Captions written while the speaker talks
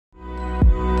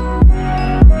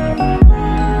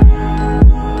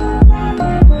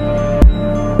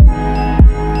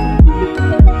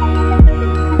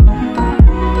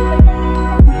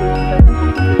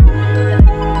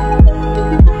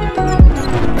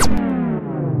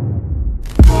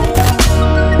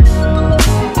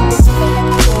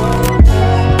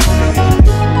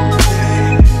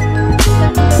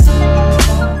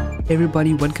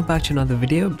Everybody, welcome back to another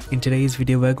video. In today's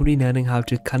video we're going to be learning how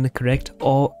to color correct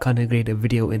or color grade a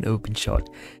video in OpenShot.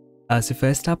 So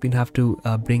first up, you have to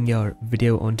bring your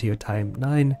video onto your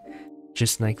timeline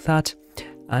just like that,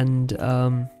 and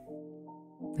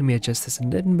let me adjust this a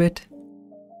little bit.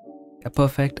 Yeah,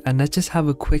 perfect. And let's just have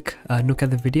a quick look at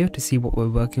the video to see what we're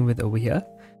working with over here.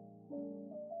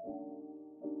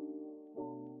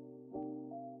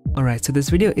 Alright, so this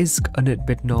video is a little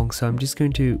bit long, so I'm just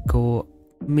going to go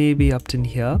maybe up to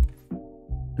here,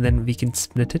 and then we can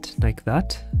split it like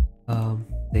that.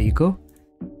 There you go.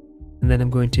 And then I'm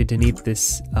going to delete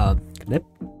this clip,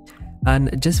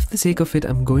 and just for the sake of it,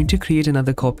 I'm going to create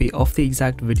another copy of the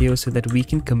exact video so that we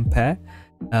can compare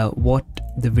what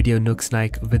the video looks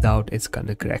like without its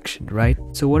color correction, right?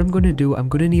 So what I'm going to do, I'm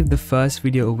going to leave the first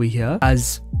video over here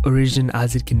as original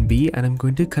as it can be, and I'm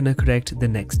going to color correct the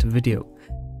next video.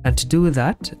 And to do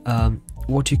that,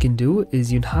 what you can do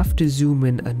is you have to zoom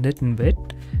in a little bit.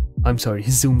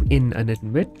 Zoom in a little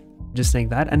bit, just like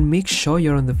that, and make sure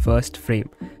you're on the first frame.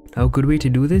 Now, a good way to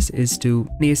do this is to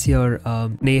place your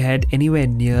head anywhere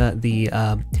near the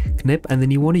clip, and then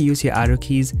you want to use your arrow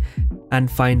keys and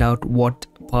find out what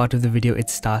part of the video it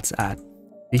starts at.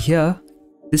 Here,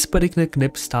 this particular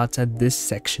clip starts at this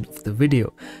section of the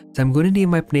video. So I'm going to leave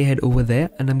my playhead over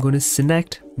there, and I'm going to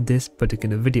select this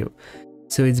particular video.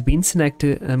 So it's been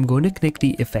selected, and I'm going to click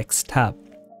the effects tab.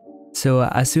 So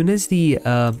as soon as the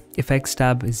effects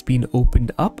tab has been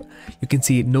opened up, you can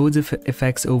see loads of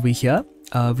effects over here.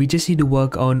 We just need to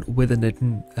work on with a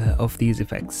little of these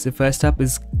effects. So first up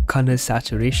is color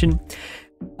saturation.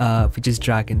 We just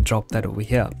drag and drop that over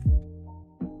here.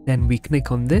 Then we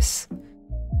click on this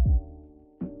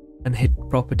and hit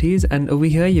properties, and over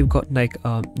here you've got like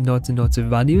lots and lots of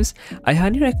values. I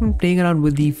highly recommend playing around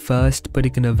with the first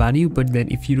particular value, but then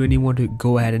if you really want to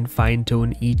go ahead and fine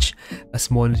tune each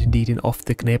small little detail of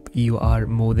the clip, you are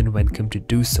more than welcome to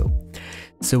do so.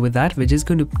 So with that, we're just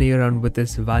going to play around with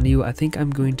this value. I think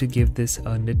I'm going to give this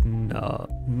a little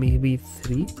maybe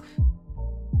 3.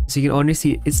 So you can already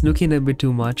see it's looking a bit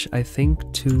too much. I think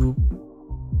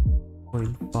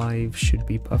 2.5 should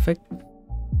be perfect.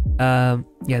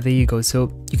 Yeah, there you go.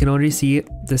 So you can already see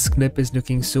this clip is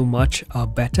looking so much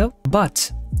better.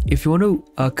 But if you want to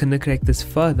color correct this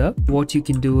further, what you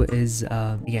can do is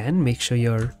again, make sure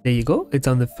there you go, it's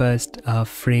on the first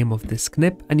frame of this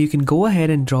clip, and you can go ahead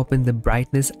and drop in the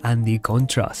brightness and the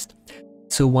contrast.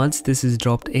 So once this is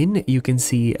dropped in, you can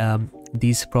see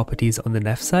these properties on the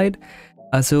left side.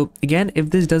 So again,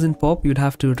 if this doesn't pop, you'd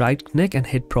have to right click and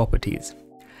hit properties.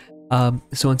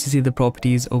 So once you see the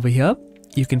properties over here,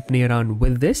 you can play around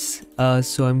with this.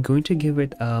 So I'm going to give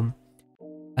it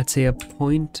I'd say a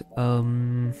point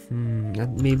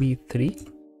maybe 3.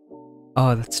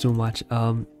 Oh, that's too much.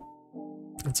 I'd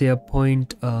say a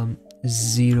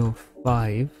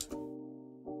 0.05,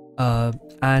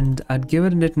 and I'd give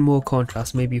it a little more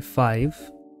contrast, maybe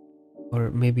 5,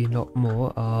 or maybe not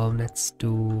more. Let's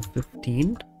do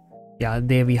 15. Yeah,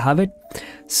 there we have it.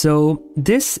 So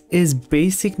this is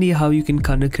basically how you can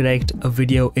color correct a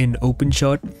video in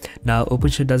OpenShot. Now,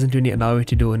 OpenShot doesn't really allow you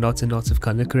to do lots and lots of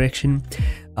color correction,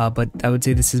 but I would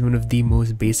say this is one of the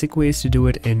most basic ways to do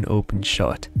it in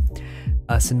OpenShot.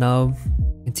 So now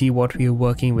you can see what we are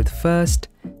working with first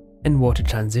and what to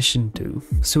transition to.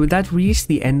 So with that, we reached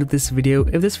the end of this video.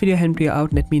 If this video helped you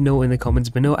out, let me know in the comments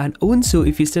below, and also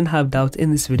if you still have doubts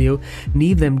in this video,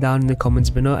 leave them down in the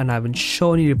comments below and I will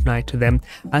surely reply to them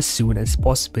as soon as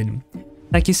possible.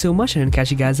 Thank you so much, and I'll catch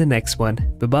you guys in the next one.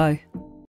 Bye bye.